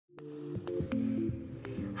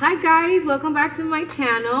Hi guys, welcome back to my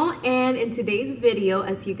channel, and in today's video,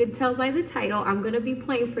 as you can tell by the title, I'm gonna be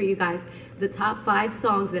playing for you guys the top 5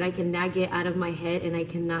 songs that I cannot get out of my head and I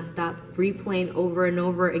cannot stop replaying over and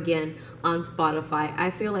over again on Spotify. I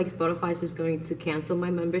feel like Spotify is just going to cancel my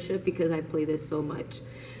membership because I play this so much.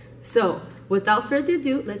 So without further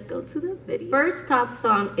ado, let's go to the video. First top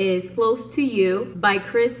song is Close to You by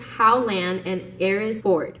Howland and Eris.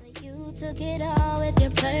 Took it all with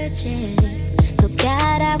your purchase. So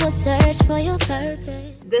God, I will search for your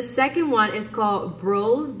purpose. The second one is called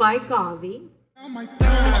Bros by Gawvi.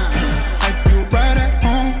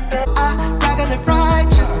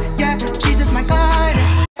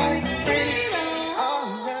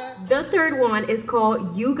 The third one is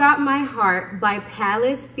called You Got My Heart by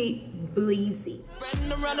Palace feat. Bleezy.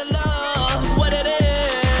 What it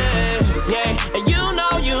is. Yeah, you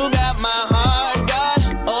know you got my heart, God.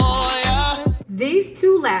 Oh yeah. These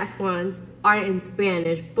two last ones are in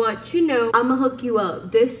Spanish, but you know, I'ma hook you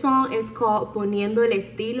up. This song is called Poniendo el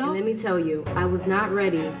Estilo. And let me tell you, I was not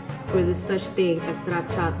ready for this such thing as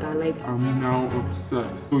trapchata. Like, I'm now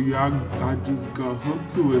obsessed. So yeah, I just got hooked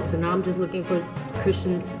to it. So now I'm just looking for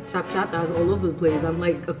Christian trapchatas all over the place. I'm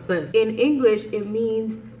like obsessed. In English, it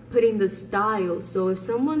means putting the style. So if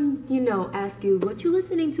someone, you know, asks you, what you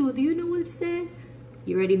listening to? Do you know what it says?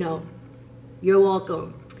 You already know. You're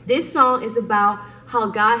welcome. This song is about how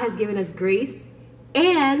God has given us grace,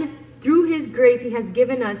 and through his grace, he has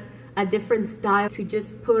given us a different style to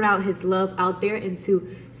just put out his love out there and to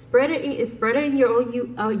spread it in your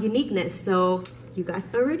own uniqueness. So you guys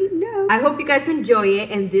already know. I hope you guys enjoy it,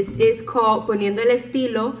 and this is called Poniendo el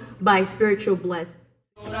Estilo by Spiritual Blessed.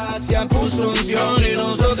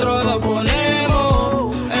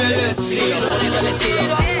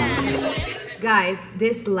 Guys,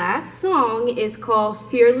 this last song is called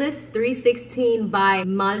Fearless 3:16 by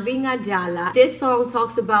Melvin Ayala. This song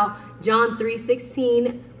talks about John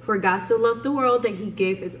 3:16, for God so loved the world that he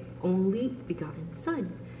gave his only begotten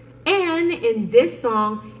son. And in this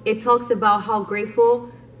song, it talks about how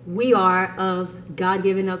grateful we are of God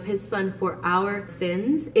giving up his son for our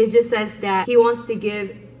sins. It just says that he wants to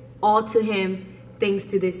give all to him thanks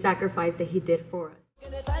to this sacrifice that he did for us.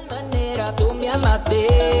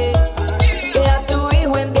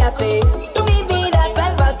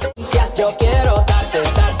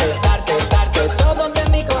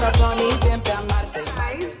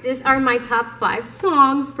 These are my top 5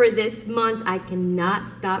 songs for this month. I cannot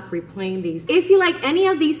stop replaying these. If you like any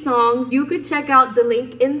of these songs, you could check out the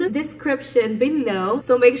link in the description below.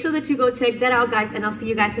 So make sure that you go check that out, guys, and I'll see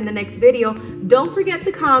you guys in the next video. Don't forget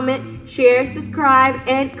to comment, share, subscribe,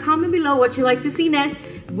 and comment below what you like to see next.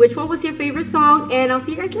 Which one was your favorite song? And I'll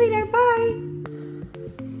see you guys later. Bye!